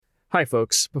Hi,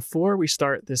 folks. Before we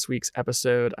start this week's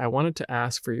episode, I wanted to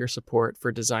ask for your support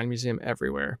for Design Museum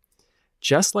Everywhere.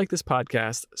 Just like this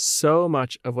podcast, so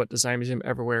much of what Design Museum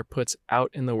Everywhere puts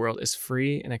out in the world is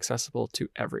free and accessible to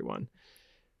everyone.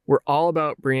 We're all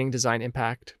about bringing design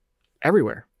impact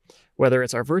everywhere, whether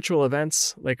it's our virtual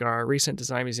events like our recent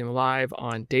Design Museum Live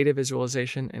on data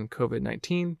visualization and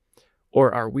COVID-19,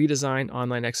 or our We Design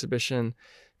online exhibition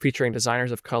featuring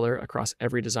designers of color across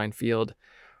every design field,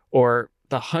 or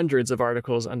the hundreds of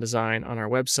articles on design on our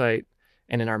website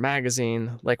and in our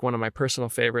magazine, like one of my personal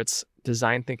favorites,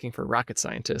 Design Thinking for Rocket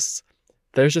Scientists.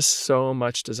 There's just so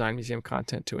much Design Museum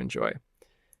content to enjoy.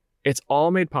 It's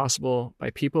all made possible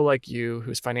by people like you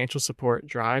whose financial support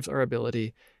drives our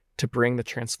ability to bring the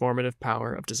transformative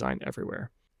power of design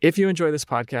everywhere. If you enjoy this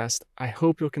podcast, I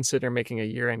hope you'll consider making a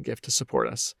year-end gift to support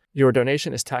us. Your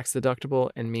donation is tax deductible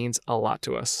and means a lot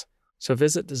to us. So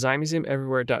visit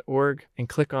designmuseumeverywhere.org and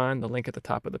click on the link at the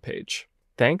top of the page.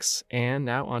 Thanks, and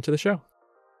now on to the show.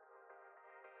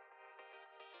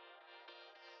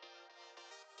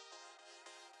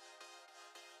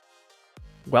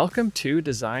 Welcome to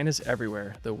Design is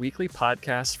Everywhere, the weekly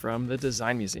podcast from the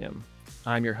Design Museum.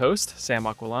 I'm your host, Sam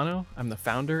Aquilano. I'm the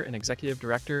founder and executive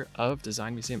director of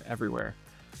Design Museum Everywhere.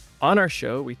 On our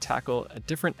show, we tackle a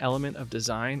different element of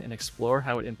design and explore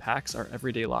how it impacts our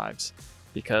everyday lives,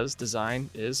 because design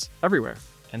is everywhere,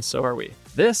 and so are we.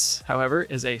 This, however,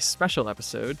 is a special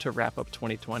episode to wrap up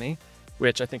 2020,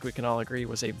 which I think we can all agree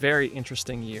was a very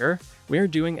interesting year. We are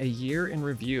doing a year in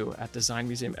review at Design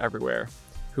Museum Everywhere.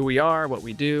 Who we are, what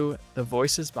we do, the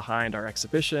voices behind our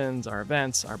exhibitions, our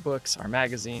events, our books, our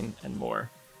magazine, and more.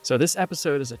 So this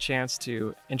episode is a chance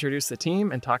to introduce the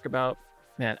team and talk about,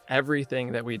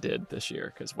 everything that we did this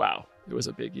year, because wow, it was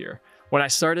a big year. When I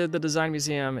started the Design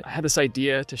Museum, I had this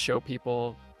idea to show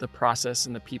people the process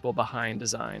and the people behind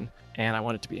design, and I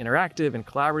want it to be interactive and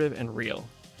collaborative and real.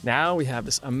 Now we have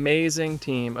this amazing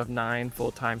team of 9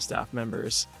 full-time staff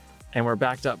members, and we're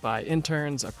backed up by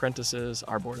interns, apprentices,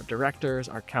 our board of directors,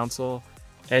 our council,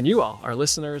 and you all, our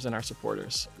listeners and our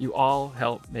supporters. You all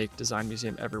help make Design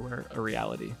Museum Everywhere a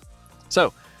reality.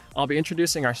 So I'll be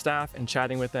introducing our staff and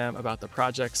chatting with them about the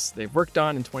projects they've worked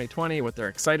on in 2020, what they're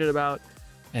excited about,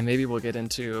 and maybe we'll get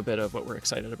into a bit of what we're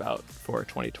excited about for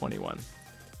 2021.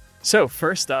 So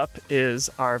first up is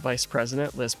our Vice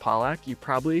President, Liz Pollack. You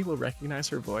probably will recognize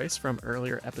her voice from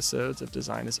earlier episodes of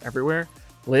Design is Everywhere.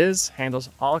 Liz handles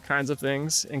all kinds of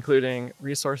things, including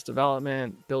resource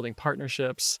development, building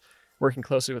partnerships, working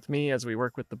closely with me as we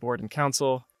work with the board and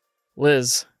council.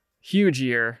 Liz, huge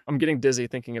year. I'm getting dizzy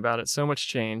thinking about it. So much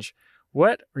change.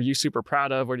 What are you super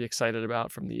proud of? What are you excited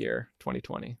about from the year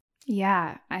 2020?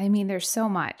 Yeah, I mean, there's so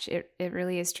much. It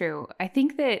really is true. I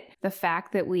think that the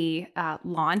fact that we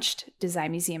launched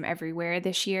Design Museum Everywhere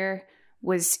this year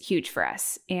was huge for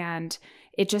us. And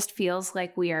it just feels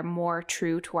like we are more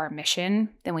true to our mission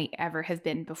than we ever have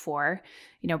been before.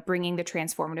 You know, bringing the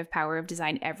transformative power of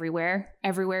design everywhere.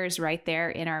 Everywhere is right there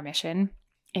in our mission.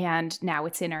 And now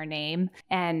it's in our name.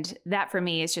 And that for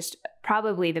me is just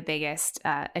probably the biggest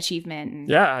achievement.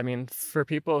 Yeah, I mean, for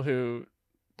people who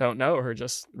don't know or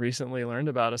just recently learned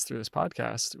about us through this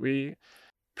podcast, we,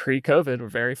 pre-COVID, were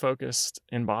very focused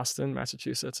in Boston,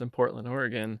 Massachusetts, and Portland,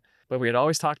 Oregon. But we had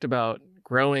always talked about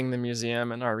growing the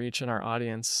museum and our reach and our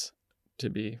audience to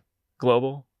be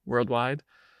global, worldwide.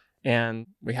 And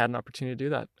we had an opportunity to do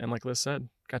that. And like Liz said,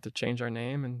 got to change our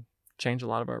name and change a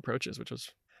lot of our approaches, which was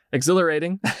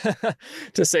exhilarating,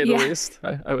 to say the least,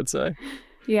 I would say.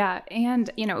 Yeah. And,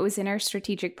 it was in our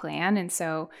strategic plan. And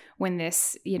so when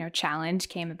this, challenge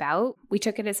came about, we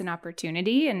took it as an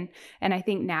opportunity. And I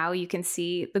think now you can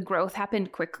see the growth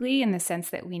happened quickly in the sense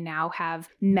that we now have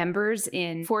members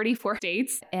in 44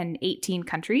 states and 18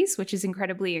 countries, which is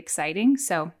incredibly exciting.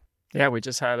 So yeah, we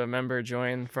just had a member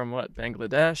join from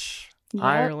Bangladesh,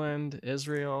 Ireland,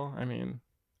 Israel. I mean,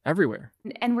 everywhere.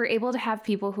 And we're able to have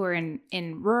people who are in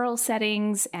rural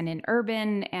settings and in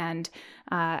urban. And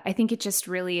I think it just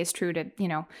really is true to,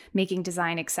 making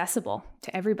design accessible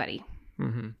to everybody.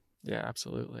 Mm-hmm. Yeah,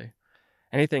 absolutely.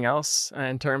 Anything else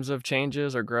in terms of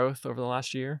changes or growth over the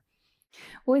last year?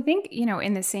 Well, I think,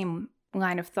 in the same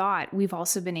line of thought, we've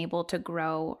also been able to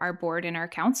grow our board and our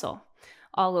council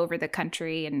all over the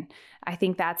country. And I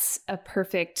think that's a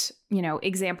perfect,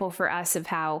 example for us of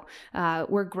how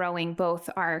we're growing both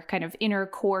our kind of inner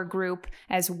core group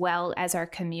as well as our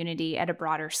community at a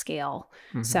broader scale.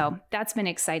 Mm-hmm. So that's been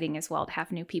exciting as well to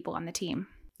have new people on the team.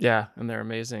 Yeah, and they're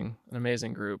amazing, an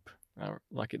amazing group. We're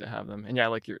lucky to have them. And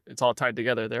yeah, it's all tied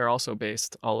together. They're also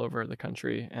based all over the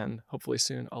country and hopefully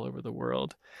soon all over the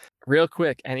world. Real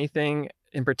quick, anything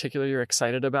in particular you're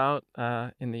excited about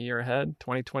in the year ahead,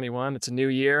 2021? It's a new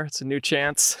year. It's a new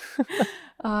chance.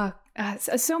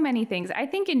 So many things. I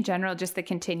think in general, just the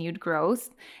continued growth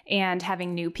and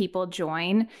having new people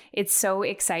join. It's so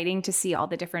exciting to see all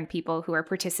the different people who are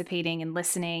participating and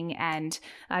listening and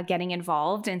getting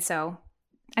involved. And so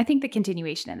I think the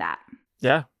continuation of that.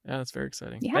 Yeah, that's very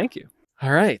exciting. Yeah. Thank you.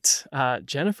 All right.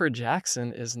 Jennifer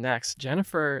Jackson is next.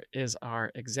 Jennifer is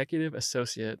our executive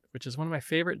associate, which is one of my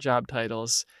favorite job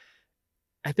titles.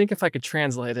 I think if I could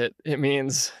translate it, it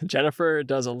means Jennifer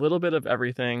does a little bit of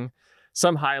everything.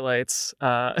 Some highlights,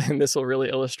 and this will really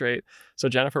illustrate. So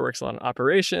Jennifer works a lot in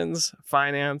operations,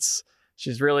 finance.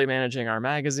 She's really managing our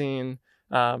magazine.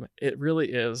 It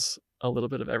really is a little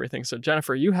bit of everything. So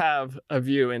Jennifer, you have a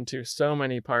view into so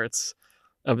many parts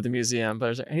of the museum, but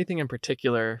is there anything in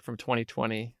particular from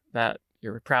 2020 that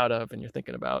you're proud of and you're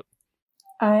thinking about?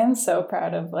 I am so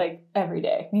proud of every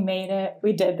day. We made it.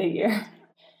 We did the year.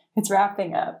 It's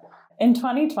wrapping up. In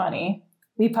 2020,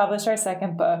 we published our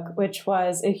second book, which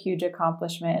was a huge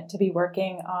accomplishment to be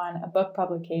working on a book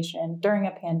publication during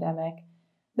a pandemic.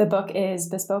 The book is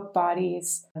Bespoke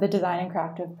Bodies, the Design and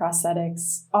Craft of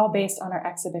Prosthetics, all based on our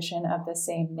exhibition of the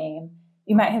same name.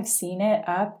 You might have seen it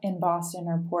up in Boston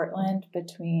or Portland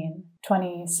between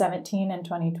 2017 and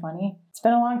 2020. It's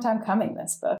been a long time coming,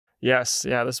 this book. Yes.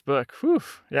 Yeah, this book. Whew.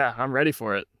 Yeah, I'm ready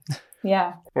for it.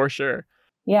 Yeah. For sure.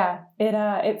 Yeah,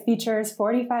 it features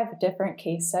 45 different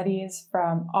case studies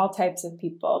from all types of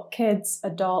people: kids,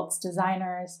 adults,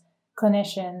 designers,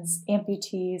 clinicians,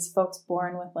 amputees, folks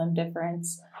born with limb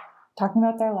difference, talking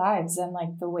about their lives and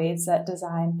the ways that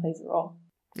design plays a role.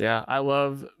 Yeah, I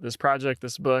love this project,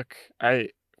 this book.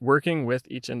 Working with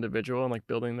each individual and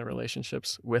building the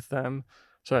relationships with them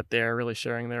so that they're really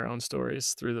sharing their own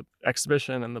stories through the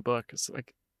exhibition and the book is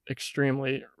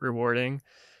extremely rewarding.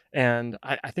 And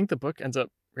I think the book ends up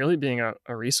really being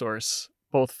a resource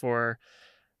both for,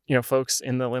 folks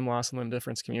in the limb loss and limb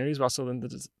difference communities, but also in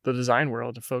the design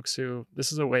world of folks who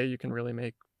this is a way you can really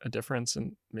make a difference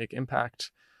and make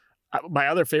impact. My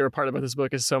other favorite part about this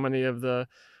book is so many of the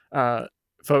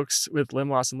folks with limb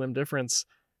loss and limb difference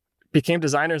became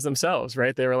designers themselves,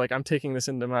 right? They were like, I'm taking this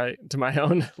into my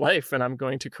own life and I'm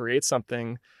going to create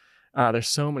something. There's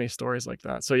so many stories like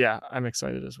that. So yeah, I'm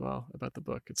excited as well about the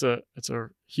book. It's a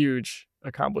huge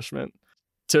accomplishment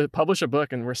to publish a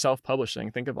book, and we're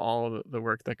self-publishing. Think of all of the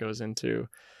work that goes into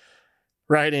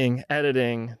writing,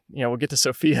 editing. We'll get to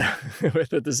Sophia with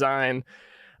the design.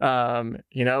 We're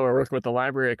working with the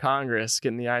Library of Congress,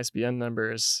 getting the ISBN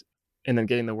numbers, and then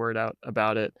getting the word out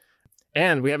about it.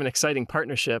 And we have an exciting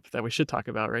partnership that we should talk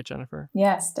about, right, Jennifer?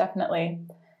 Yes, definitely.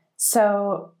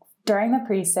 So during the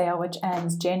pre-sale, which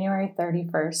ends January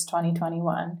 31st,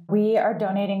 2021, we are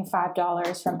donating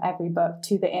 $5 from every book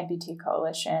to the Amputee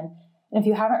Coalition. And if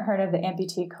you haven't heard of the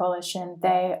Amputee Coalition,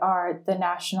 they are the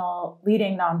national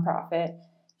leading nonprofit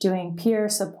doing peer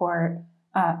support,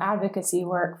 advocacy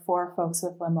work for folks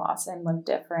with limb loss and limb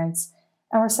difference.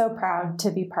 And we're so proud to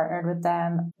be partnered with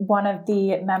them. One of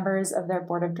the members of their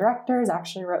board of directors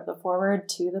actually wrote the foreword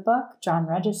to the book, John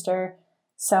Register.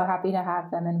 So happy to have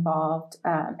them involved,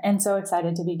 and so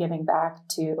excited to be giving back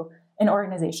to an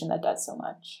organization that does so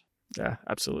much. Yeah,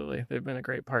 absolutely. They've been a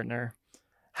great partner.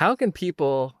 How can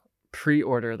people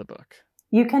pre-order the book?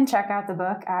 You can check out the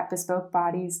book at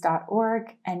bespokebodies.org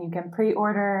and you can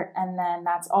pre-order. And then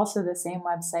that's also the same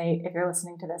website. If you're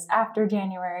listening to this after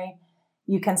January,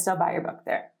 you can still buy your book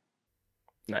there.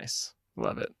 Nice.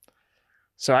 Love it.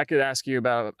 So I could ask you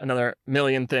about another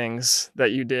million things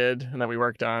that you did and that we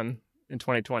worked on in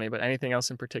 2020, but anything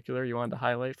else in particular you wanted to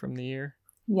highlight from the year?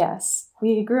 Yes,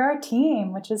 we grew our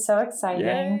team, which is so exciting.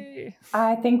 Yay.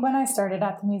 I think when I started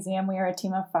at the museum, we were a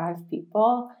team of 5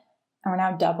 people, and we're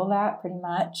now double that pretty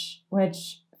much,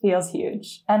 which feels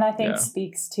huge. And I think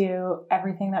speaks to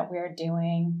everything that we're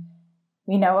doing.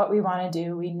 We know what we want to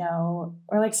do. We know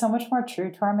we're so much more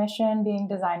true to our mission, being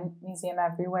Design Museum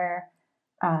Everywhere.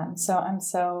 So I'm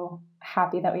so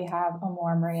happy that we have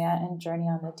Amor, Maria, and Journey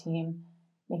on the team,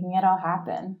 making it all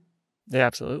happen. Yeah,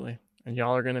 absolutely. And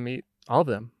y'all are going to meet all of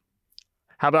them.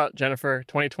 How about Jennifer,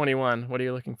 2021? What are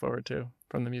you looking forward to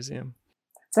from the museum?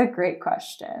 That's a great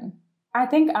question. I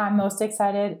think I'm most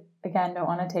excited. Again, don't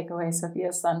want to take away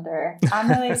Sophia's thunder. I'm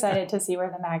really excited to see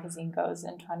where the magazine goes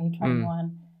in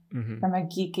 2021. Mm-hmm. From a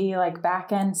geeky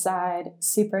back end side,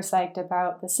 super psyched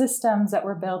about the systems that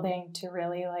we're building to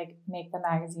really make the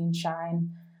magazine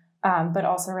shine. But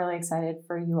also really excited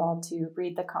for you all to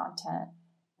read the content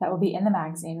that will be in the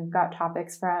magazine. We've got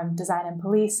topics from design and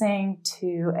policing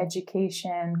to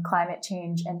education, climate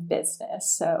change, and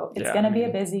business. So it's going to be a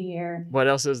busy year. What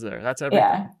else is there? That's everything.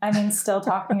 Yeah. I mean, still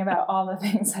talking about all the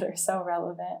things that are so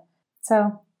relevant.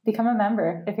 So become a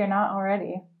member if you're not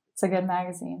already. It's a good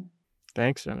magazine.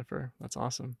 Thanks, Jennifer. That's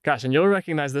awesome. Gosh, and you'll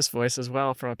recognize this voice as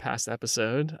well from a past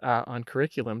episode on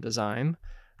curriculum design.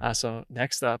 So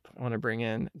next up, I want to bring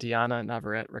in Diana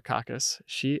Navarrete-Rakakis.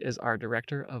 She is our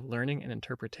Director of Learning and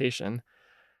Interpretation.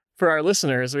 For our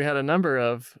listeners, we had a number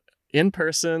of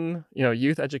in-person,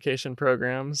 youth education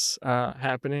programs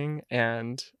happening.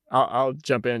 And I'll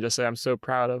jump in and just say I'm so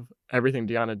proud of everything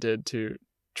Diana did to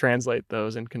translate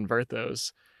those and convert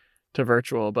those to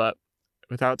virtual. But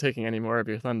without taking any more of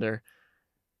your thunder,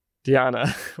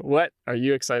 Diana, what are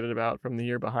you excited about from the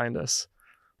year behind us?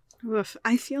 Oof,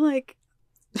 I feel like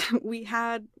we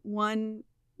had one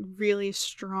really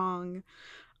strong,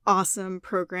 awesome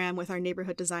program with our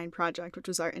neighborhood design project, which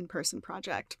was our in-person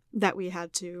project that we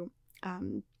had to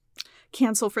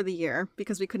cancel for the year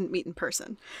because we couldn't meet in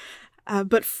person.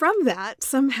 But from that,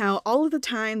 somehow, all of the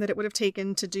time that it would have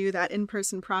taken to do that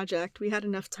in-person project, we had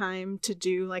enough time to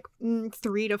do like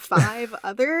 3 to 5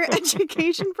 other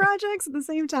education projects at the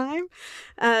same time.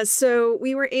 So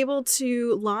we were able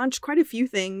to launch quite a few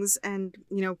things. And,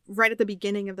 right at the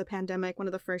beginning of the pandemic, one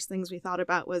of the first things we thought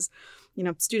about was,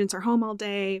 students are home all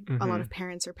day. Mm-hmm. A lot of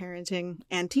parents are parenting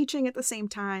and teaching at the same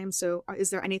time. So is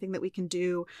there anything that we can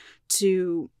do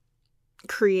to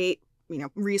create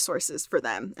resources for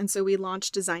them? And so we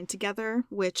launched Design Together,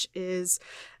 which is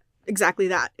exactly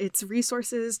that. It's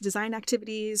resources, design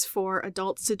activities for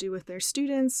adults to do with their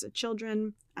students,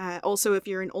 children. Also, if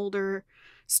you're an older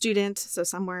student, so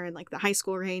somewhere in like the high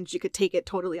school range, you could take it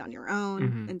totally on your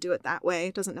own and do it that way.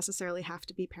 It doesn't necessarily have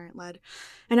to be parent-led.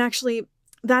 And actually,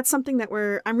 that's something that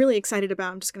I'm really excited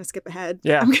about. I'm just going to skip ahead.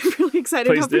 Yeah. I'm really excited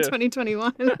Please about for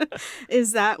 2021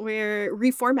 is that we're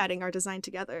reformatting our Design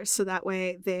Together. So that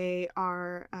way they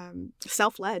are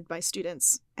self-led by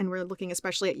students. And we're looking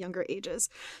especially at younger ages.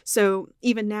 So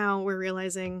even now we're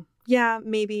realizing,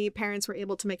 maybe parents were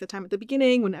able to make the time at the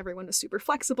beginning when everyone was super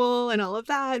flexible and all of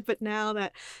that. But now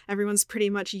that everyone's pretty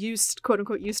much quote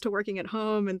unquote, used to working at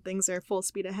home and things are full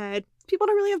speed ahead, people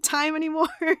don't really have time anymore.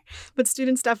 But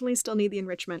students definitely still need the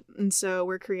enrichment. And so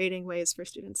we're creating ways for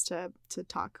students to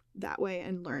talk that way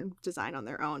and learn design on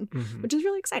their own, which is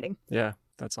really exciting. Yeah,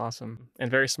 that's awesome. And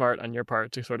very smart on your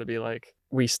part to sort of be like,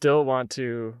 we still want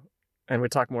to, and we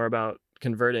talk more about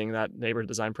converting that neighborhood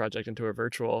design project into a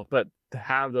virtual, but to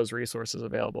have those resources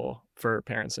available for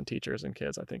parents and teachers and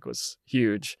kids, I think was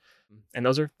huge. And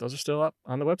those are still up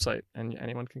on the website and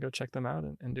anyone can go check them out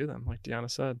and do them, like Diana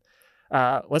said.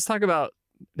 Let's talk about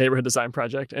neighborhood design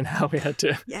project and how we had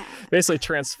to basically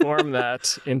transform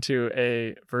that into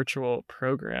a virtual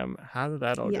program. How did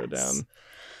that all go down?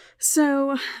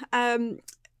 So,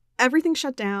 everything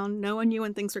shut down. No one knew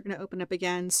when things were going to open up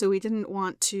again. So we didn't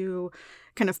want to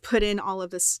kind of put in all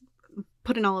of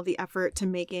the effort to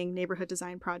making Neighborhood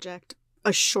Design Project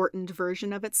a shortened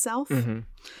version of itself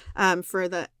for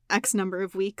the X number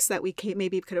of weeks that we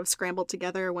maybe could have scrambled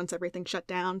together once everything shut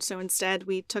down. So instead,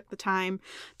 we took the time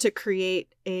to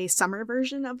create a summer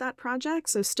version of that project.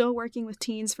 So still working with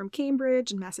teens from Cambridge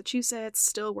and Massachusetts,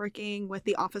 still working with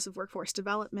the Office of Workforce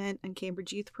Development and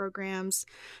Cambridge Youth Programs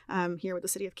here with the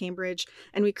City of Cambridge.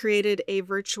 And we created a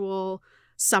virtual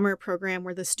summer program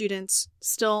where the students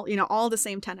still, all the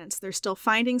same tenets. They're still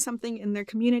finding something in their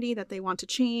community that they want to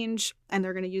change, and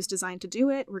they're going to use design to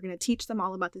do it. We're going to teach them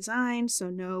all about design,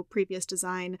 so no previous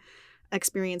design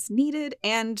experience needed.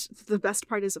 And the best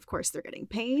part is, of course, they're getting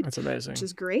paid. That's amazing. Which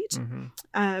is great.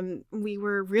 We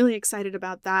were really excited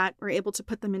about that. We're able to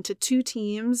put them into 2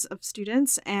 teams of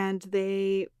students, and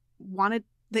they,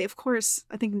 of course,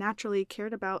 I think naturally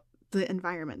cared about the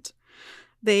environment.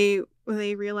 They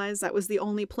realized that was the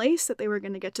only place that they were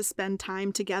going to get to spend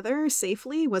time together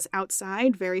safely was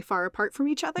outside, very far apart from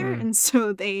each other. And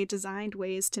so they designed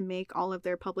ways to make all of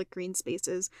their public green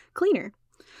spaces cleaner.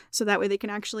 So that way they can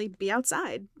actually be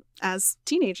outside as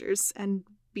teenagers and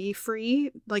be free,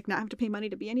 like not have to pay money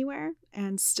to be anywhere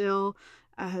and still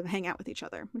hang out with each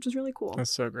other, which is really cool.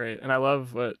 That's so great. And I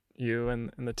love what you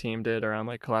and the team did around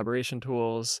like collaboration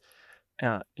tools.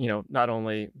 Not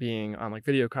only being on like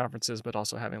video conferences, but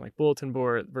also having like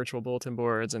virtual bulletin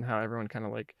boards and how everyone kind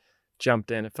of like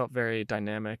jumped in. It felt very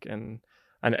dynamic. And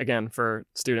again, for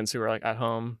students who are like at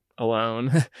home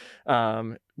alone,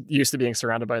 used to being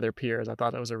surrounded by their peers, I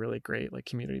thought it was a really great like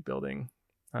community building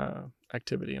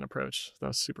activity and approach. That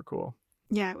was super cool.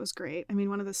 Yeah, it was great. I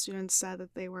mean, one of the students said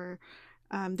that they were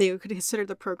They would consider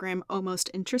the program almost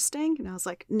interesting. And I was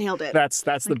like, nailed it. That's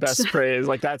the best praise.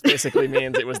 Like that basically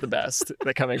means it was the best,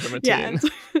 that coming from a teen.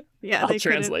 Yeah, I'll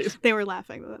translate. They were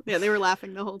laughing. Yeah, they were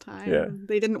laughing the whole time. Yeah.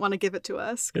 They didn't want to give it to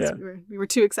us because we were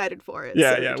too excited for it.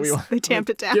 Yeah, so they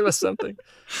tamped it down. Give us something.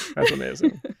 That's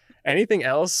amazing. Anything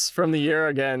else from the year?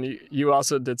 Again, you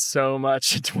also did so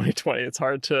much in 2020. It's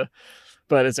hard to,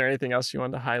 but is there anything else you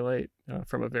wanted to highlight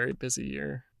from a very busy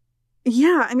year?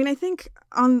 Yeah, I mean, I think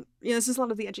this is a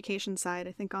lot of the education side.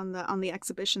 I think on the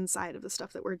exhibition side of the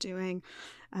stuff that we're doing,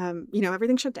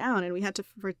 everything shut down, and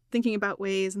we're thinking about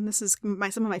ways. And this is some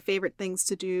of my favorite things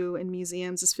to do in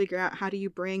museums is figure out how do you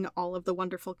bring all of the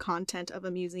wonderful content of a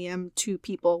museum to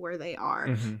people where they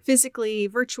are, physically,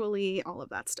 virtually, all of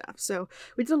that stuff. So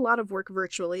we did a lot of work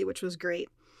virtually, which was great.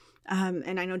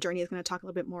 And I know Journey is going to talk a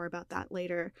little bit more about that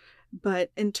later.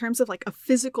 But in terms of like a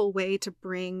physical way to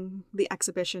bring the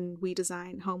exhibition We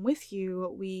Design home with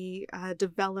you, we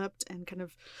developed and kind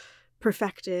of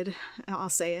perfected, I'll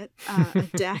say it, a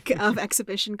deck of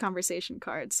exhibition conversation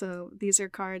cards. So these are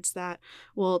cards that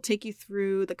will take you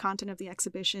through the content of the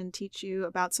exhibition, teach you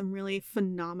about some really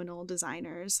phenomenal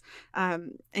designers,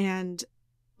 and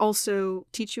also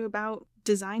teach you about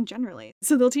design generally.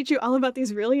 So they'll teach you all about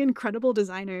these really incredible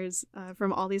designers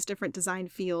from all these different design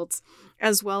fields,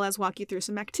 as well as walk you through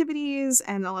some activities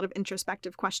and a lot of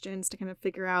introspective questions to kind of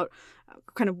figure out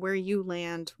kind of where you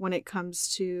land when it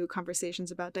comes to conversations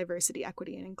about diversity,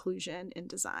 equity, and inclusion in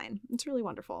design. It's really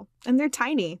wonderful. And they're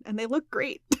tiny and they look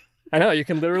great. I know, you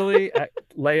can literally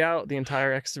lay out the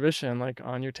entire exhibition like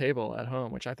on your table at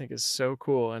home, which I think is so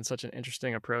cool and such an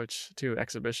interesting approach to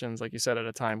exhibitions, like you said, at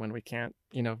a time when we can't,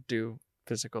 do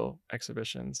physical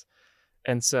exhibitions.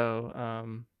 And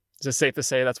so is it safe to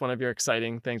say that's one of your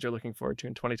exciting things you're looking forward to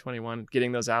in 2021,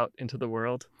 getting those out into the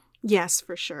world? Yes,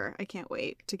 for sure. I can't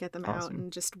wait to get them Awesome. out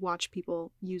and just watch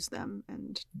people use them,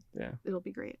 and it'll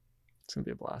be great. It's going to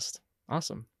be a blast.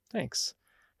 Awesome. Thanks.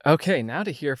 Okay, now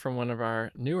to hear from one of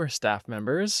our newer staff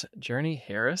members, Journey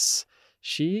Harris.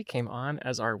 She came on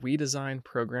as our We Design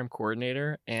program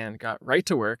coordinator and got right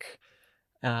to work.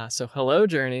 So hello,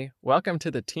 Journey. Welcome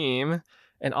to the team.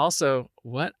 And also,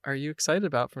 what are you excited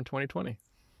about from 2020?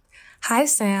 Hi,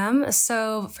 Sam.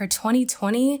 So for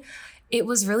 2020, it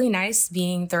was really nice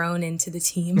being thrown into the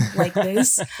team like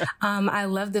this. I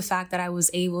love the fact that I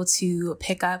was able to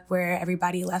pick up where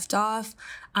everybody left off.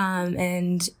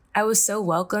 And I was so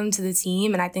welcome to the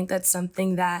team. And I think that's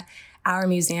something that our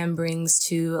museum brings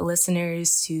to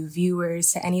listeners, to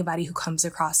viewers, to anybody who comes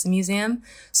across the museum.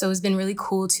 So it's been really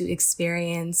cool to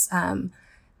experience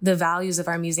the values of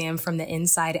our museum from the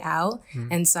inside out.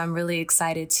 And so I'm really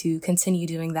excited to continue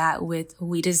doing that with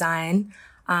We Design.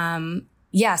 So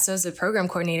as a program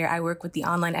coordinator, I work with the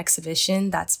online exhibition.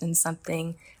 That's been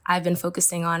something I've been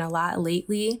focusing on a lot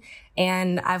lately.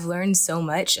 And I've learned so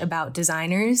much about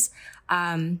designers.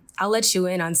 I'll let you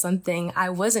in on something. I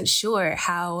wasn't sure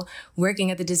how working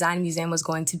at the Design Museum was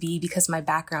going to be because my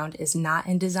background is not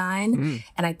in design.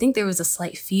 And I think there was a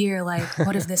slight fear, like,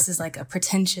 what if this is like a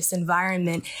pretentious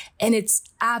environment? And it's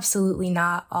absolutely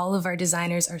not. All of our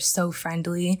designers are so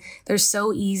friendly. They're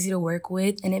so easy to work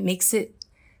with, and it makes it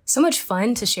so much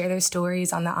fun to share their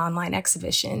stories on the online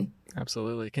exhibition.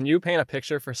 Absolutely. Can you paint a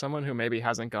picture for someone who maybe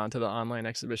hasn't gone to the online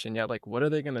exhibition yet? Like, what are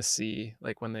they going to see,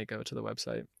 like, when they go to the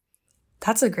website?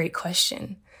 That's a great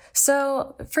question.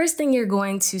 So first thing you're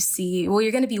going to see,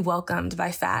 you're going to be welcomed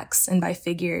by facts and by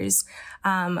figures.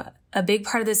 A big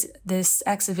part of this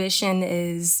exhibition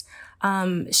is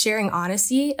sharing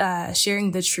honesty,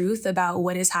 sharing the truth about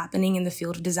what is happening in the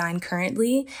field of design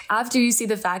currently. After you see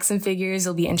the facts and figures,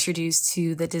 you'll be introduced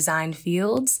to the design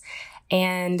fields.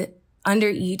 And under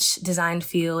each design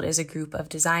field is a group of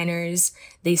designers.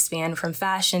 They span from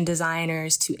fashion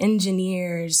designers to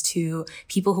engineers to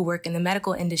people who work in the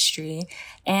medical industry.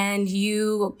 And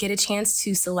you get a chance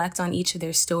to select on each of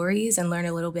their stories and learn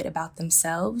a little bit about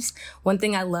themselves. One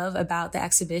thing I love about the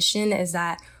exhibition is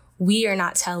that we are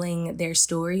not telling their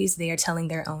stories. They are telling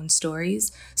their own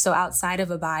stories. So outside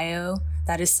of a bio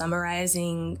that is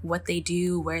summarizing what they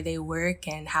do, where they work,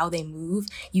 and how they move,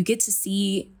 you get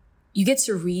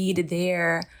to read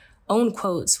their own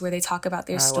quotes where they talk about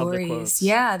their stories.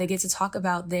 Yeah, they get to talk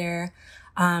about their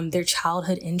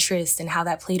childhood interests and how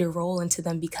that played a role into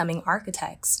them becoming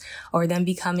architects or them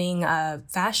becoming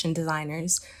fashion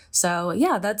designers. So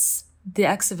yeah, that's the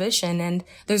exhibition. And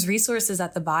there's resources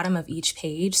at the bottom of each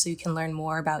page so you can learn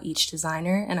more about each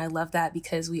designer. And I love that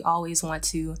because we always want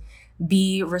to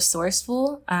be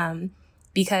resourceful.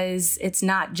 Because it's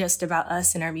not just about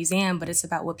us and our museum, but it's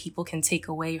about what people can take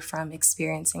away from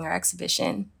experiencing our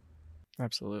exhibition.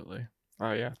 Absolutely.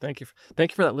 Oh yeah, thank you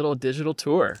for that little digital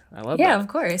tour. I love that. Yeah, of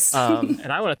course.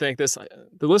 And I want to thank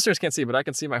the listeners can't see, but I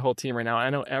can see my whole team right now.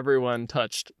 I know everyone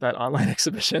touched that online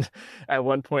exhibition at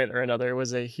one point or another. It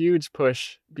was a huge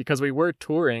push because we were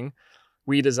touring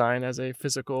We Design as a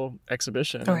physical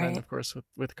exhibition, Right. and then of course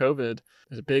with COVID,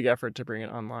 there's a big effort to bring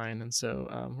it online, and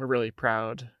so we're really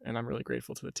proud, and I'm really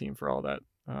grateful to the team for all that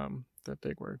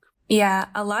big work. Yeah,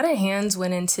 a lot of hands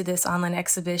went into this online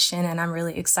exhibition, and I'm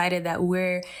really excited that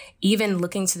we're even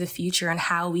looking to the future and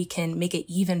how we can make it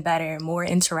even better, more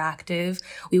interactive.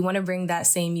 We want to bring that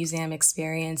same museum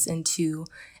experience into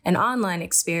an online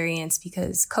experience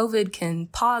because COVID can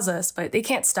pause us, but they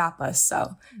can't stop us.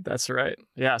 So that's right.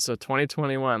 Yeah. So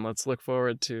 2021, let's look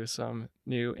forward to some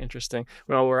new, interesting.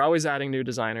 Well, we're always adding new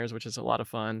designers, which is a lot of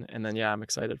fun. And then, yeah, I'm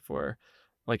excited for,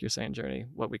 like you're saying, Journey,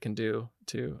 what we can do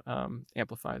to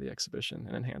amplify the exhibition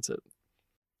and enhance it.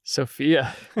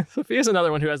 Sophia. Sophia's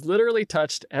another one who has literally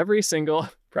touched every single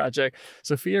project.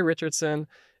 Sophia Richardson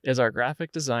is our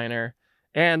graphic designer,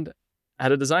 and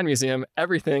at a design museum,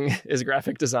 everything is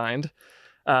graphic designed.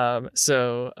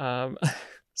 Sophia,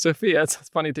 it's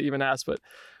funny to even ask, but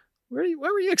what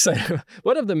were you excited about?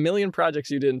 What of the million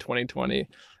projects you did in 2020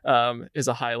 is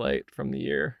a highlight from the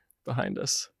year behind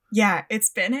us? Yeah, it's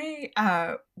been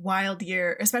a wild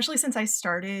year, especially since I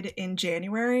started in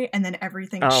January and then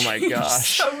everything changed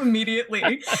so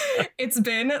immediately. It's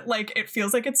been like, it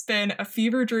feels like it's been a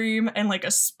fever dream and like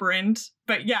a sprint.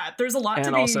 But yeah, there's a lot to be.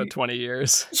 And also 20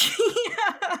 years.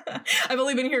 Yeah. I've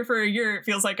only been here for a year. It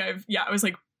feels like I was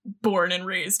like born and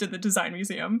raised in the design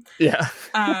museum. Yeah.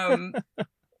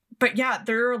 But yeah,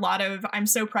 there are a lot of, I'm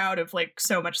so proud of like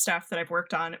so much stuff that I've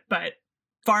worked on. But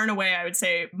far and away, I would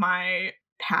say my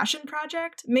passion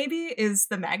project maybe is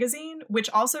the magazine, which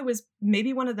also was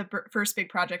maybe one of the first big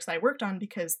projects I worked on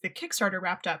because the Kickstarter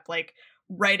wrapped up like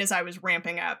right as I was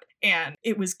ramping up, and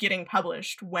it was getting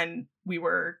published when we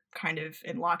were kind of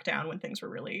in lockdown, when things were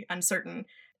really uncertain.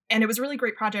 And it was a really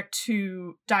great project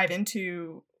to dive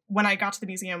into. When I got to the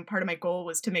museum, part of my goal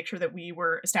was to make sure that we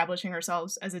were establishing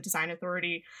ourselves as a design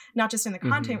authority, not just in the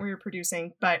content we were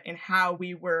producing, but in how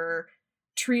we were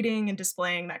treating and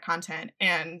displaying that content.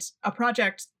 And a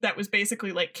project that was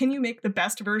basically like, can you make the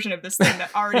best version of this thing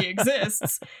that already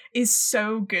exists is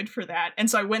so good for that. And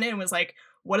so I went in and was like,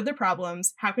 what are the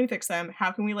problems? How can we fix them?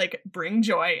 How can we like bring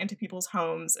joy into people's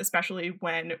homes, especially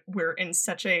when we're in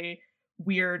such a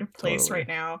weird place right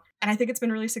now? And I think it's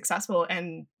been really successful.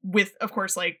 And with, of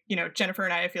course, like, you know, Jennifer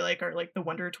and I feel like are like the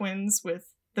Wonder Twins with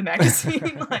the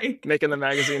magazine, like making the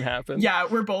magazine happen. Yeah,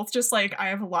 we're both just like, I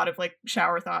have a lot of like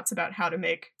shower thoughts about how to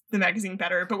make the magazine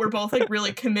better, but we're both like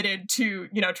really committed to,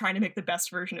 you know, trying to make the best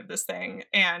version of this thing.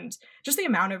 And just the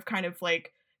amount of kind of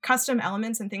like custom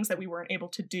elements and things that we weren't able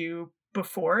to do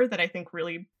before that I think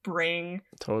really bring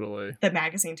the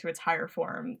magazine to its higher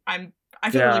form. I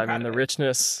feel really proud of the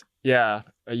richness. Yeah,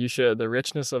 you should. The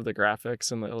richness of the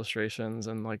graphics and the illustrations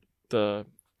and like the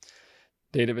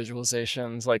data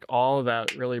visualizations, like all of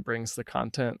that really brings the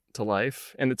content to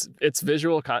life, and it's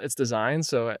visual, it's design.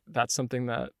 So that's something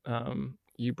that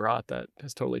you brought that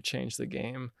has totally changed the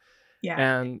game. Yeah.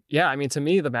 And yeah, I mean, to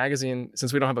me, the magazine,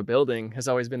 since we don't have a building, has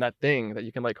always been that thing that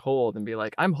you can like hold and be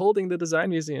like, I'm holding the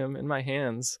design museum in my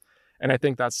hands. And I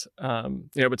think that's,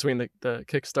 between the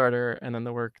Kickstarter and then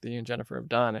the work that you and Jennifer have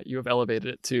done, you have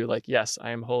elevated it to like, yes,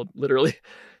 I am literally,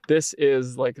 this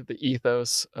is like the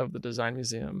ethos of the design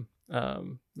museum.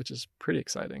 Which is pretty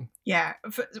exciting. Yeah.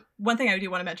 One thing I do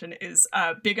want to mention is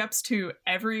big ups to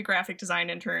every graphic design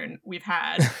intern we've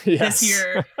had this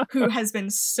year who has been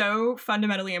so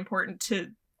fundamentally important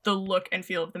to the look and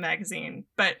feel of the magazine.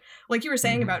 But like you were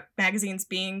saying about magazines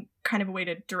being kind of a way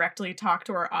to directly talk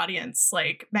to our audience,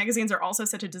 like magazines are also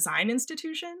such a design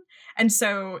institution. And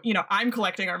so, you know, I'm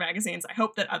collecting our magazines. I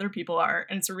hope that other people are.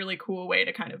 And it's a really cool way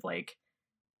to kind of like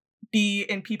be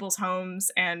in people's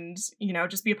homes and, you know,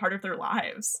 just be a part of their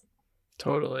lives.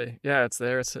 Totally. Yeah, it's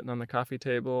there. It's sitting on the coffee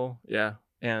table. Yeah.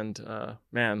 And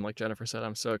man, like Jennifer said,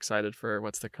 I'm so excited for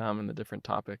what's to come and the different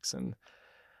topics. And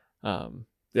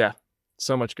yeah,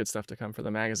 so much good stuff to come for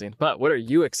the magazine. But what are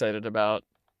you excited about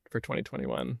for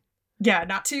 2021? Yeah,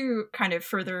 not to kind of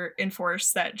further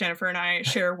enforce that Jennifer and I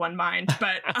share one mind,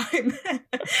 but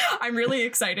I'm really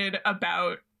excited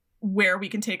about where we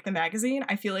can take the magazine.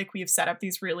 I feel like we've set up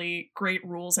these really great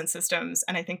rules and systems.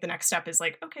 And I think the next step is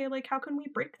like, okay, like how can we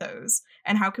break those?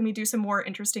 And how can we do some more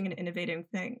interesting and innovative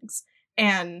things?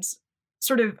 And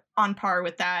sort of on par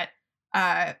with that,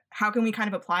 how can we kind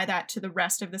of apply that to the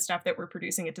rest of the stuff that we're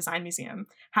producing at Design Museum?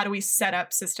 How do we set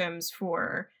up systems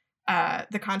for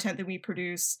the content that we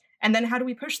produce? And then how do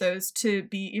we push those to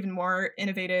be even more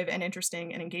innovative and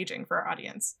interesting and engaging for our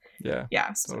audience? Yeah,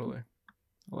 Yeah. So. Totally.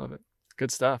 I love it.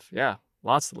 Good stuff. Yeah,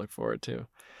 lots to look forward to.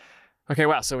 Okay,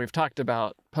 wow. So we've talked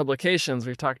about publications.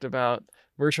 We've talked about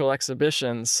virtual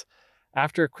exhibitions.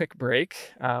 After a quick break,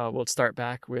 we'll start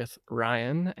back with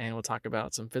Ryan, and we'll talk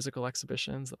about some physical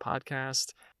exhibitions, the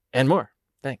podcast, and more.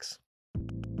 Thanks.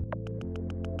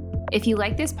 If you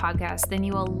like this podcast, then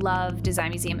you will love Design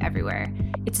Museum Everywhere.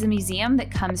 It's a museum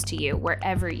that comes to you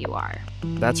wherever you are.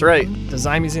 That's right.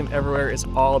 Design Museum Everywhere is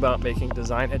all about making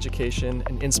design education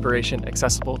and inspiration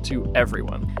accessible to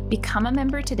everyone. Become a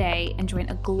member today and join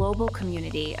a global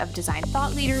community of design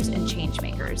thought leaders and change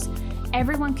makers.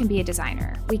 Everyone can be a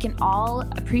designer. We can all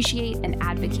appreciate and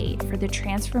advocate for the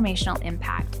transformational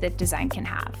impact that design can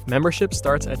have. Membership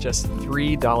starts at just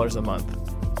 $3 a month,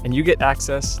 and you get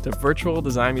access to virtual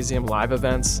Design Museum live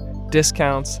events,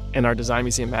 discounts, and our Design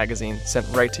Museum magazine sent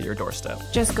right to your doorstep.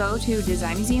 Just go to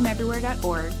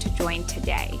designmuseumeverywhere.org to join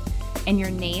today, and your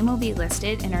name will be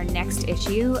listed in our next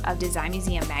issue of Design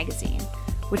Museum magazine,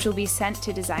 which will be sent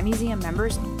to Design Museum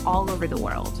members all over the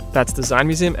world. That's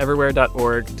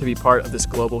designmuseumeverywhere.org to be part of this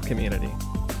global community.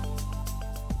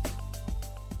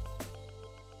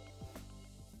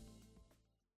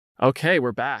 Okay,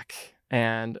 we're back.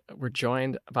 And we're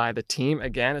joined by the team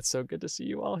again. It's so good to see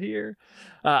you all here.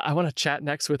 I want to chat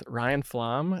next with Ryan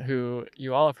Flom, who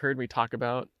you all have heard me talk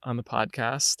about on the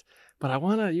podcast. But I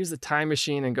want to use the time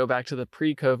machine and go back to the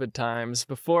pre-COVID times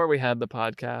before we had the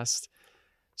podcast.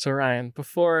 So Ryan,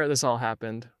 before this all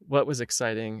happened, what was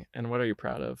exciting and what are you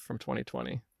proud of from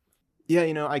 2020?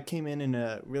 Yeah, I came in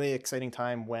a really exciting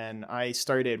time. When I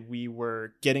started, we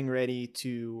were getting ready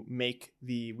to make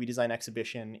the We Design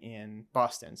exhibition in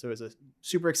Boston. So it was a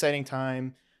super exciting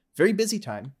time, very busy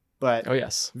time, but oh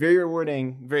yes, very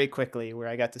rewarding very quickly, where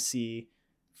I got to see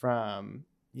from,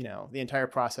 the entire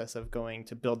process of going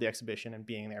to build the exhibition and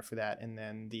being there for that. And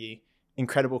then the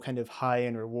incredible kind of high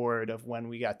and reward of when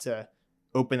we got to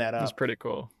open that up. It was pretty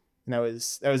cool. And that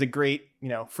was a great,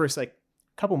 first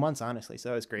couple months, honestly. So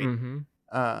that was great.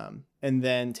 Mm-hmm. And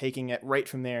then taking it right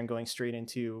from there and going straight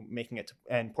into making it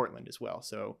in Portland as well.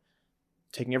 So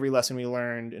taking every lesson we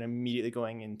learned and immediately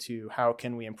going into how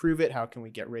can we improve it? How can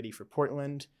we get ready for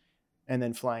Portland? And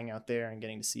then flying out there and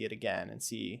getting to see it again and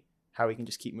see how we can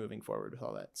just keep moving forward with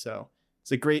all that. So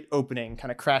it's a great opening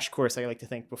kind of crash course. I like to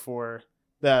think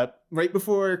right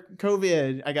before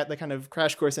COVID, I got the kind of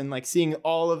crash course and seeing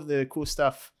all of the cool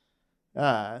stuff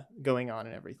going on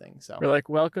and everything. So we're like,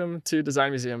 welcome to Design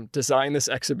Museum, design this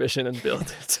exhibition and build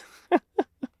it.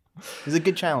 It was a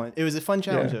good challenge. It was a fun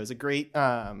challenge. Yeah. It was a great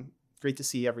to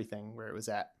see everything where it was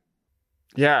at.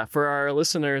 Yeah, for our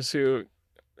listeners who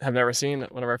have never seen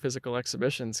one of our physical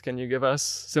exhibitions, can you give us,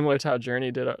 similar to how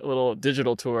Journey did a little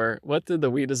digital tour, what did the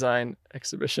We Design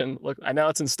exhibition look? I know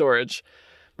it's in storage,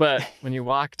 but when you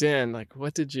walked in,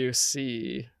 what did you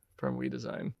see from We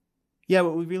Design? Yeah,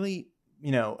 what we really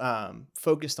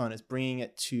focused on is bringing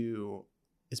it to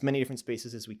as many different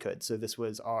spaces as we could. So this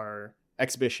was our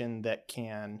exhibition that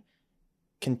can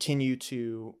continue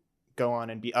to go on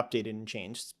and be updated and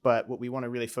changed. But what we want to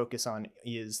really focus on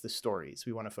is the stories.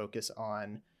 We want to focus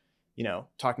on,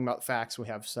 talking about facts. We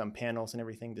have some panels and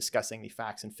everything discussing the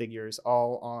facts and figures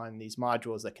all on these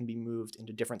modules that can be moved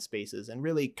into different spaces and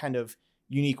really kind of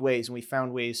unique ways. And we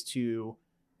found ways to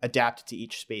adapt to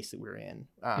each space that we're in,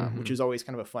 which is always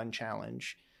kind of a fun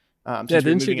challenge.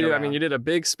 Didn't you do? You did a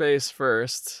big space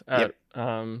first at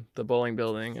the bowling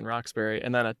building in Roxbury,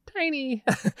 and then a tiny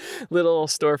little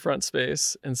storefront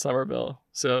space in Somerville.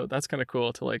 So that's kind of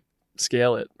cool to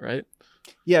scale it, right?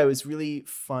 Yeah, it was really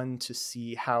fun to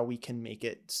see how we can make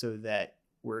it so that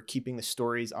we're keeping the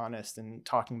stories honest and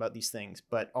talking about these things,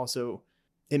 but also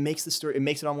it makes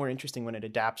it all more interesting when it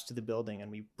adapts to the building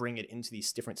and we bring it into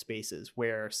these different spaces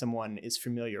where someone is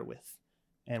familiar with,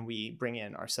 and we bring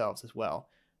in ourselves as well.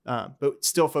 But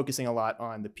still focusing a lot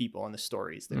on the people and the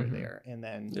stories that are there, and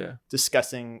then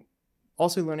discussing,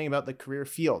 also learning about the career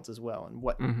fields as well, and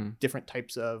what different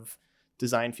types of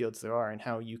design fields there are, and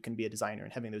how you can be a designer,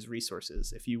 and having those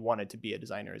resources if you wanted to be a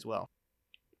designer as well.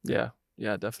 Yeah,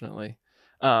 definitely.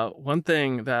 One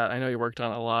thing that I know you worked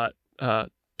on a lot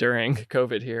during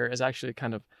COVID here is actually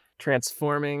kind of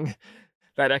transforming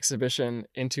that exhibition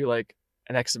into an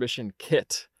exhibition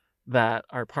kit that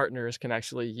our partners can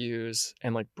actually use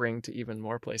and bring to even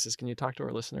more places. Can you talk to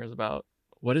our listeners about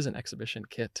what is an exhibition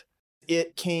kit?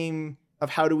 It came of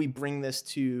how do we bring this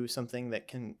to something that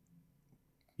can,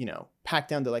 pack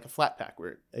down to a flat pack,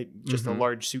 where just a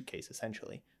large suitcase,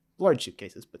 essentially. Large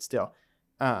suitcases, but still.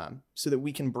 So that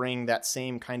we can bring that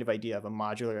same kind of idea of a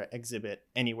modular exhibit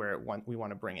anywhere we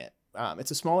want to bring it.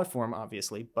 It's a smaller form,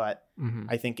 obviously, but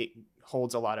I think it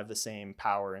holds a lot of the same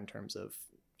power in terms of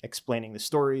explaining the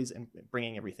stories and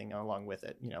bringing everything along with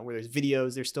it. Where there's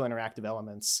videos, there's still interactive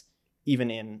elements, even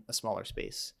in a smaller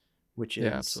space, which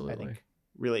is, I think,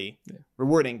 really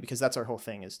rewarding, because that's our whole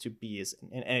thing, is to be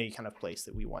in any kind of place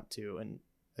that we want to and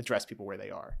address people where they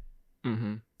are.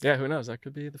 Mm-hmm. Yeah, who knows? That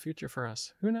could be the future for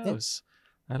us. Who knows?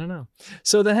 Yeah. I don't know.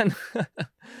 So then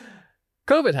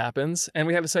COVID happens and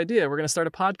we have this idea. We're going to start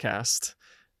a podcast.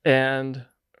 And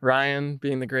Ryan,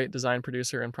 being the great design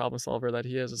producer and problem solver that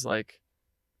he is like,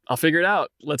 I'll figure it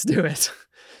out. Let's do it.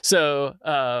 So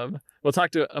we'll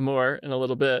talk to Amor in a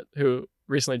little bit, who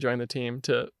recently joined the team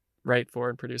to write for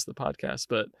and produce the podcast.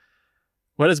 But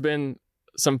what has been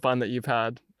some fun that you've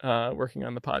had working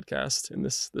on the podcast in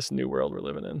this new world we're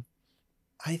living in?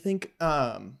 I think,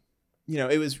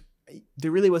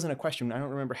 there really wasn't a question. I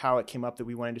don't remember how it came up that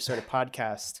we wanted to start a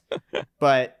podcast,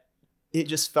 but it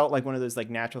just felt like one of those like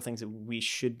natural things that we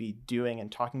should be doing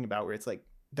and talking about, where it's like,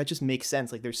 that just makes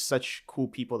sense. Like, there's such cool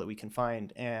people that we can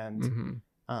find. And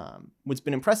what's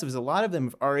been impressive is a lot of them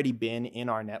have already been in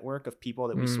our network of people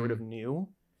that we sort of knew,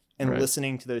 and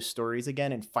listening to those stories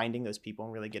again and finding those people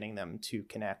and really getting them to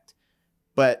connect.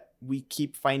 But we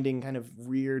keep finding kind of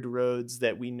weird roads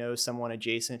that we know someone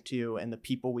adjacent to and the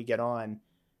people we get on.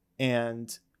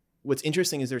 And what's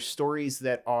interesting is there's stories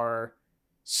that are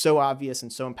so obvious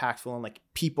and so impactful and like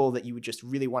people that you would just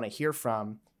really want to hear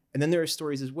from. And then there are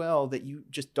stories as well that you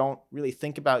just don't really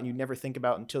think about, and you never think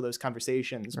about until those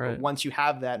conversations. Right. But once you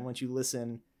have that and once you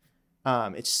listen,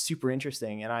 it's super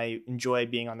interesting. And I enjoy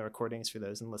being on the recordings for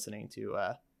those and listening to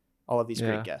all of these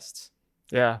great guests.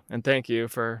 Yeah. And thank you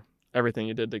for everything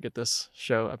you did to get this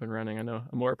show up and running. I know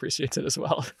Amor appreciates it as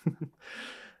well.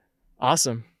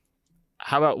 Awesome.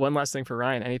 How about one last thing for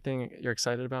Ryan? Anything you're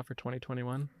excited about for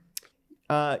 2021?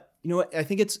 You know what? I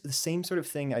think it's the same sort of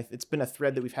thing. It's been a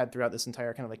thread that we've had throughout this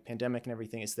entire kind of like pandemic and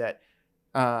everything, is that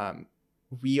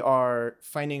we are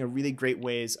finding a really great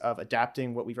ways of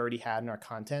adapting what we've already had in our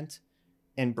content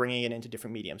and bringing it into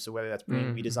different mediums. So whether that's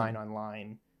bringing redesign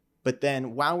online, but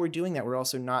then while we're doing that, we're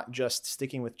also not just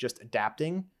sticking with just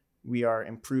adapting. We are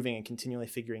improving and continually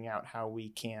figuring out how we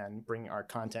can bring our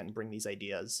content and bring these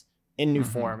ideas in new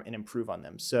form and improve on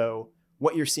them. So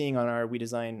what you're seeing on our We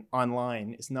Design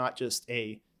online is not just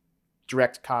a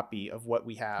direct copy of what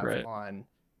we have on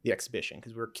the exhibition,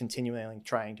 because we're continually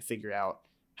trying to figure out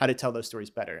how to tell those stories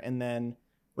better. And then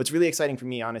what's really exciting for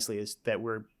me, honestly, is that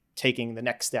we're taking the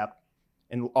next step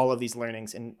in all of these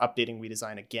learnings and updating We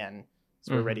Design again.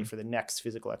 So we're ready for the next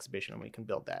physical exhibition and we can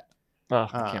build that. Oh,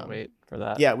 I can't wait for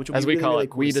that. Yeah, which will as be we really, call really it,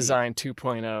 cool We Design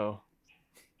 2.0.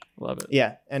 Love it.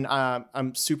 Yeah, and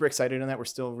I'm super excited on that. We're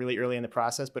still really early in the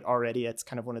process, but already it's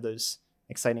kind of one of those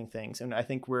exciting things. And I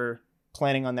think we're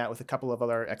planning on that with a couple of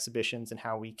other exhibitions and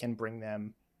how we can bring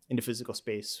them into physical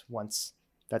space once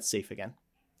that's safe again.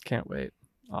 Can't wait.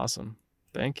 Awesome.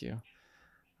 Thank you.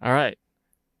 All right.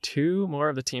 2 more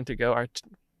of the team to go.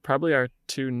 Probably our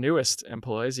 2 newest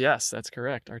employees. Yes, that's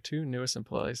correct. Our 2 newest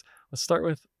employees. Let's start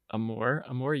with Amor.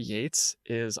 Amor Yates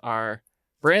is our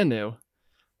brand new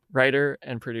writer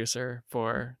and producer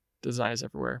for Design is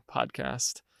Everywhere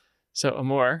podcast. So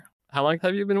Amor, how long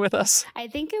have you been with us? I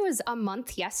think it was a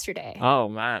month yesterday. Oh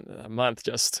man, a month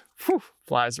just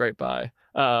flies right by.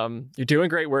 You're doing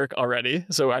great work already.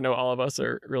 So I know all of us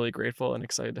are really grateful and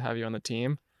excited to have you on the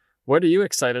team. What are you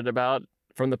excited about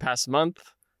from the past month?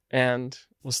 And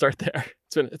we'll start there.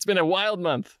 It's been a wild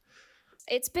month.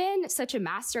 It's been such a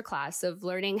masterclass of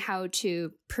learning how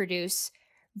to produce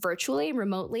virtually,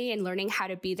 remotely, and learning how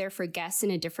to be there for guests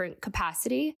in a different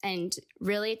capacity, and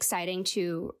really exciting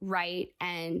to write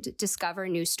and discover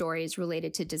new stories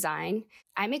related to design.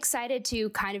 I'm excited to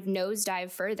kind of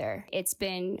nosedive further. It's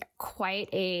been quite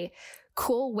a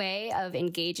cool way of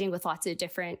engaging with lots of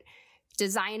different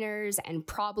designers and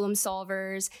problem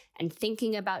solvers and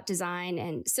thinking about design.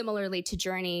 And similarly to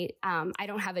Journey, I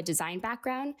don't have a design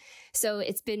background. So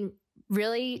it's been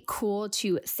really cool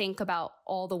to think about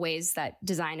all the ways that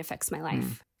design affects my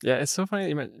life. Yeah, it's so funny that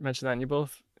you mentioned that. And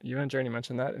you and Journey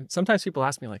mentioned that. And sometimes people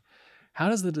ask me like, how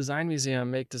does the Design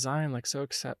Museum make design like so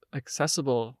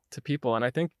accessible to people? And I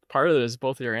think part of it is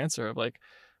both your answer of like,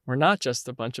 we're not just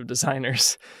a bunch of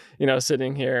designers,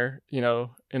 sitting here, in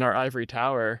our ivory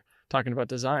tower talking about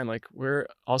design. Like we're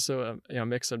also a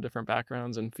mix of different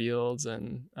backgrounds and fields,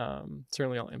 and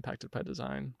certainly all impacted by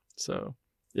design. So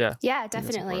yeah,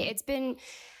 definitely. It's been,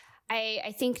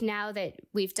 I think now that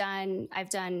I've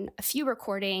done a few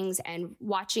recordings and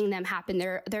watching them happen,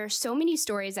 there are so many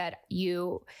stories that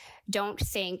you don't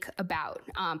think about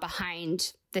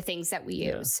behind the things that we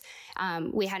use.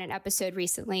 We had an episode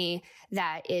recently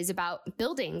that is about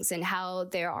buildings and how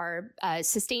there are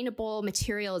sustainable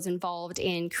materials involved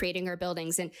in creating our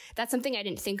buildings. And that's something I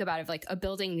didn't think about, of like a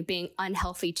building being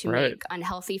unhealthy to make,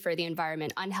 unhealthy for the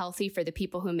environment, unhealthy for the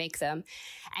people who make them.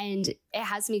 And it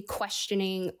has me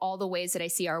questioning all the ways that I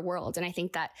see our world. And I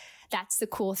think that that's the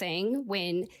cool thing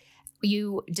when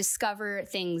you discover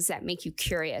things that make you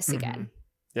curious again.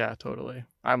 Yeah, totally.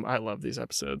 I love these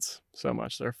episodes so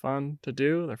much. They're fun to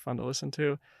do. They're fun to listen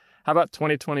to. How about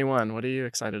 2021? What are you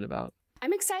excited about?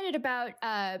 I'm excited about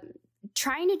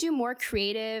trying to do more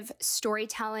creative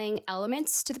storytelling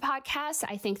elements to the podcast.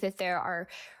 I think that there are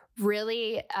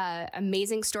really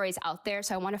amazing stories out there.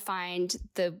 So I want to find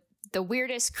the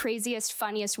weirdest, craziest,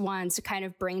 funniest ones to kind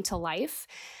of bring to life.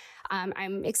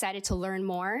 I'm excited to learn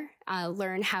more,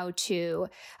 learn how to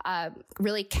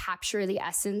really capture the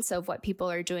essence of what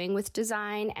people are doing with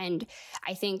design. And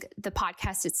I think the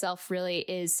podcast itself really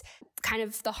is kind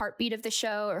of the heartbeat of the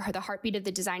show, or the heartbeat of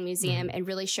the Design Museum, and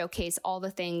really showcase all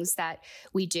the things that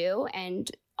we do and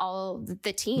all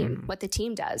the team, what the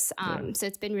team does. So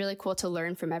it's been really cool to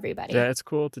learn from everybody. Yeah, it's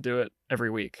cool to do it every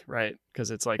week, right?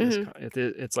 Because it's like,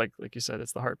 it's like you said,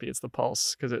 it's the heartbeat, it's the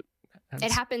pulse, because it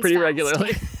happens pretty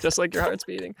regularly, just like your heart's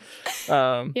beating.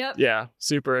 Yeah,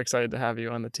 super excited to have you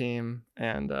on the team.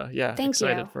 And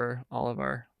excited for all of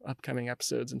our upcoming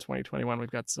episodes in 2021. We've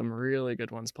got some really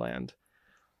good ones planned.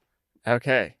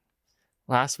 Okay,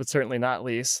 last but certainly not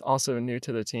least, also new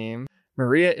to the team,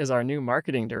 Maria is our new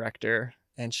marketing director,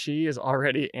 and she is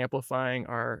already amplifying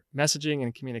our messaging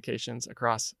and communications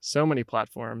across so many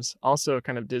platforms. Also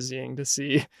kind of dizzying to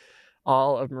see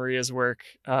all of Maria's work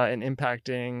in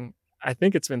impacting, I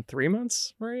think it's been 3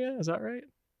 months, Maria, is that right?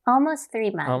 Almost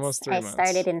 3 months. Almost 3 months. I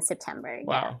started in September.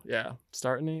 Wow, yeah.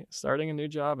 Starting a new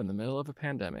job in the middle of a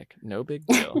pandemic. No big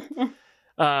deal.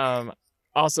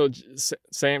 Also,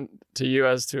 same to you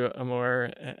as to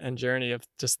Amor and Journey, of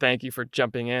just thank you for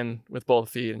jumping in with both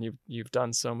feet, and you've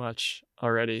done so much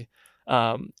already.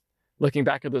 Looking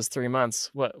back at those 3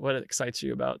 months, what excites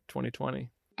you about 2020?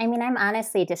 I mean, I'm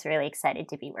honestly just really excited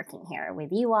to be working here with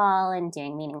you all and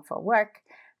doing meaningful work.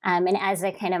 And as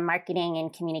a kind of marketing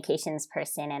and communications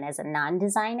person, and as a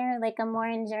non-designer like Amor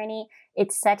and Journey,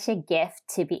 it's such a gift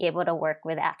to be able to work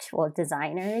with actual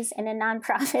designers in a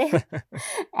nonprofit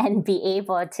and be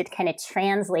able to kind of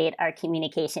translate our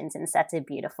communications in such a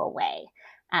beautiful way.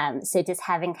 So just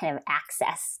having kind of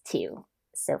access to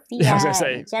Sophia,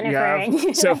 and Jennifer,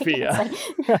 and Sophia.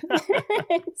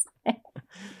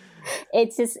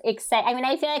 It's just exciting. I mean,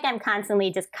 I feel like I'm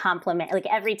constantly just complimenting. Like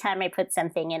every time I put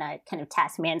something in a kind of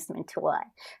task management tool,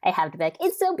 I have to be like,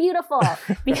 it's so beautiful,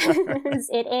 because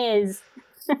it is.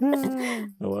 I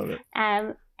love it.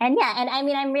 And I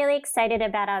mean, I'm really excited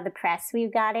about all the press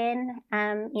we've gotten,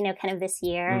 kind of this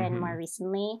year and more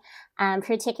recently,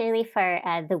 particularly for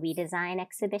the We Design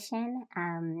exhibition.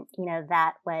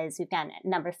 We've done a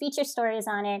number of feature stories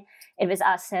on it. It was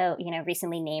also,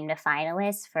 recently named a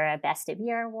finalist for a Best of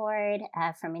Year award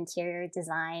from Interior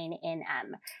Design in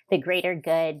the Greater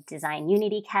Good Design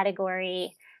Unity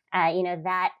category.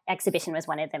 That exhibition was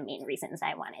one of the main reasons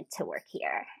I wanted to work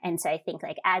here. And so I think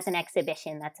as an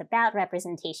exhibition that's about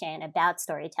representation, about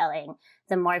storytelling,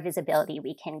 the more visibility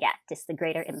we can get, just the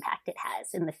greater impact it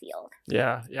has in the field.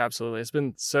 Yeah, absolutely. It's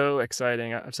been so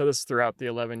exciting. I've said this throughout the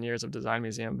 11 years of Design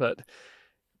Museum, but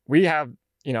we have,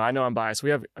 I know I'm biased. We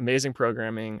have amazing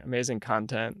programming, amazing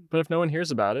content, but if no one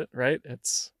hears about it, right,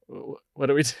 what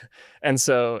do we do? And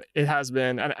so it has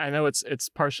been, and I know it's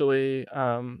partially,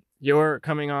 you're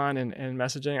coming on and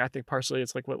messaging. I think partially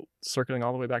it's circling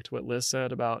all the way back to what Liz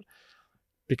said about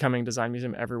becoming Design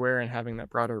Museum everywhere and having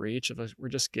that broader reach of we're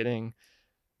just getting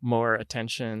more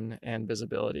attention and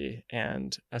visibility.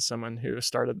 And as someone who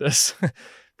started this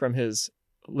from his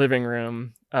living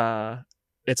room,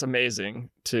 it's amazing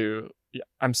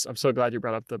I'm so glad you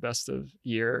brought up the Best of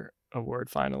Year award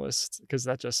finalist, because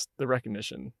the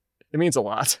recognition, it means a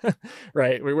lot,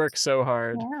 right? We work so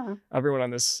hard. Yeah. Everyone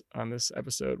on this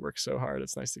episode works so hard.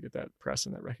 It's nice to get that press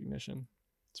and that recognition.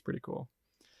 It's pretty cool.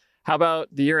 How about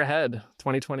the year ahead,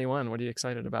 2021? What are you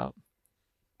excited about?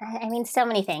 I mean, so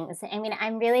many things. I mean,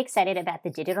 I'm really excited about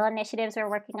the digital initiatives we're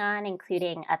working on,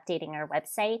 including updating our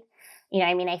website.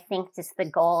 I think just the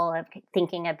goal of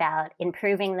thinking about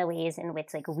improving the ways in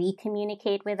which we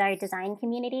communicate with our design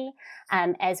community,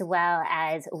 as well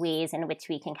as ways in which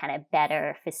we can kind of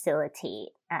better facilitate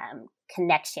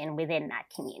connection within that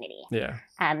community. Yeah.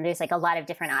 There's a lot of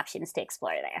different options to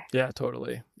explore there. Yeah,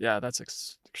 totally. Yeah, that's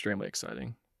extremely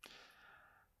exciting.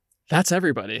 That's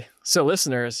everybody. So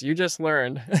listeners, you just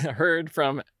heard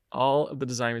from all of the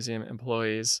Design Museum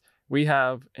employees. We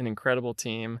have an incredible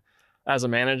team. As a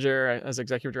manager, as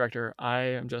executive director, I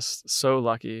am just so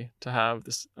lucky to have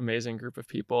this amazing group of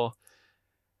people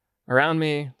around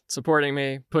me, supporting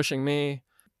me, pushing me.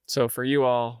 So for you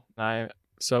all, I'm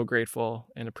so grateful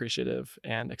and appreciative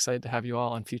and excited to have you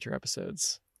all on future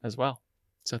episodes as well.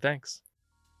 So thanks.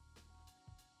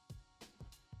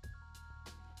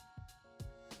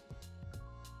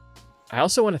 I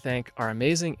also want to thank our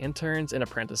amazing interns and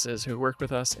apprentices who worked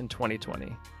with us in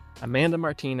 2020. Amanda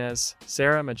Martinez,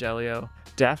 Sarah Magelio,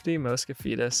 Daphne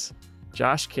Moscafidis,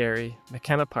 Josh Carey,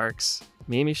 McKenna Parks,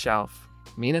 Mimi Schauf,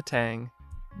 Mina Tang,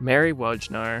 Mary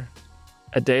Wojnar,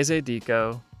 Adeze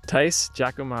Diko, Tice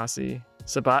Giacomasi,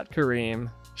 Sabat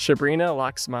Kareem, Shabrina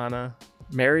Laxmana,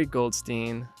 Mary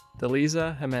Goldstein,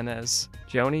 Deliza Jimenez,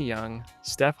 Joni Young,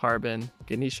 Steph Harbin,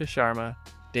 Ganesha Sharma,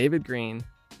 David Green,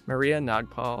 Maria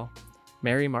Nagpal,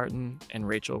 Mary Martin, and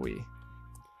Rachel Wee.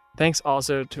 Thanks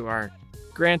also to our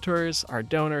grantors, our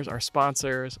donors, our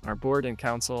sponsors, our board and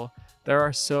council. There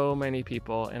are so many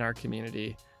people in our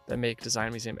community that make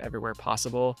Design Museum Everywhere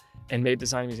possible and made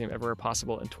Design Museum Everywhere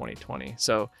possible in 2020.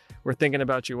 So we're thinking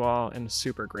about you all and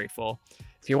super grateful.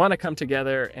 If you want to come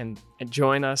together and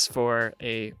join us for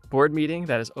a board meeting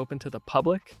that is open to the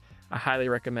public, I highly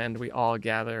recommend we all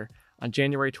gather on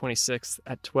January 26th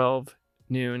at 12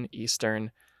 noon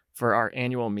Eastern for our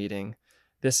annual meeting.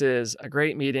 This is a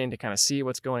great meeting to kind of see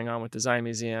what's going on with Design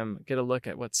Museum, get a look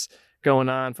at what's going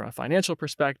on from a financial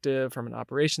perspective, from an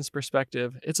operations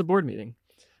perspective. It's a board meeting,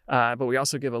 but we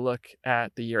also give a look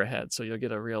at the year ahead. So you'll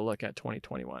get a real look at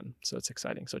 2021. So it's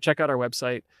exciting. So check out our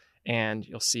website and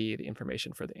you'll see the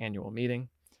information for the annual meeting.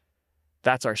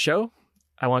 That's our show.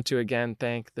 I want to again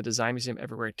thank the Design Museum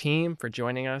Everywhere team for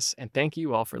joining us, and thank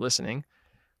you all for listening.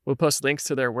 We'll post links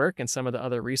to their work and some of the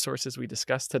other resources we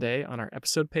discussed today on our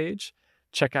episode page.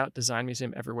 Check out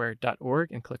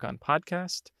designmuseumeverywhere.org and click on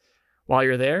podcast. While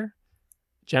you're there,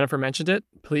 Jennifer mentioned it,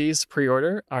 please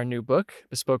pre-order our new book,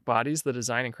 Bespoke Bodies, The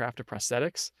Design and Craft of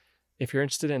Prosthetics. If you're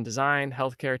interested in design,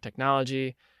 healthcare,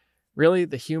 technology, really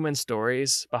the human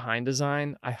stories behind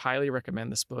design, I highly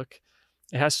recommend this book.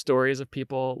 It has stories of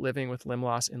people living with limb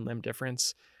loss and limb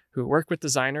difference who work with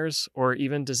designers or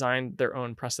even design their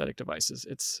own prosthetic devices.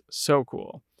 It's so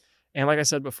cool. And like I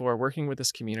said before, working with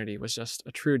this community was just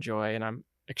a true joy, and I'm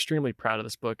extremely proud of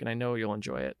this book, and I know you'll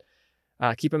enjoy it.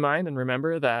 Keep in mind and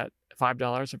remember that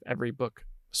 $5 of every book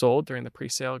sold during the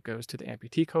pre-sale goes to the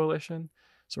Amputee Coalition,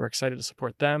 so we're excited to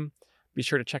support them. Be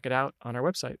sure to check it out on our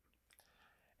website.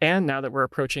 And now that we're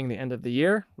approaching the end of the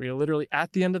year, we're literally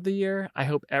at the end of the year, I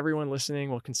hope everyone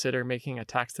listening will consider making a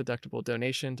tax-deductible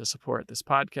donation to support this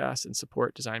podcast and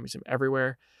support Design Museum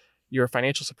Everywhere. Your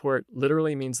financial support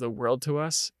literally means the world to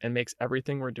us and makes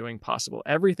everything we're doing possible.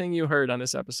 Everything you heard on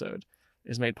this episode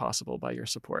is made possible by your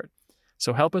support.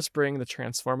 So help us bring the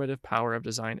transformative power of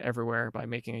design everywhere by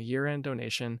making a year-end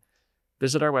donation.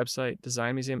 Visit our website,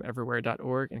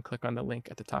 designmuseumeverywhere.org, and click on the link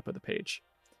at the top of the page.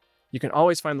 You can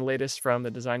always find the latest from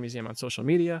the Design Museum on social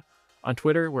media. On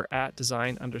Twitter, we're at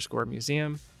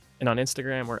design_museum. And on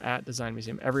Instagram, we're at Design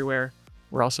Museum Everywhere.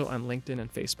 We're also on LinkedIn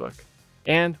and Facebook.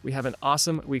 And we have an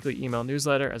awesome weekly email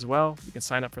newsletter as well. You can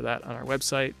sign up for that on our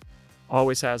website.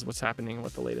 Always has what's happening and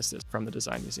what the latest is from the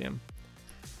Design Museum.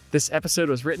 This episode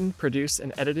was written, produced,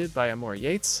 and edited by Amor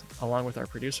Yates, along with our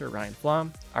producer, Ryan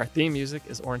Flom. Our theme music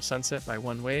is Orange Sunset by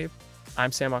One Wave.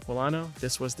 I'm Sam Aquilano.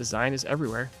 This was Design is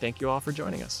Everywhere. Thank you all for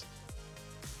joining us.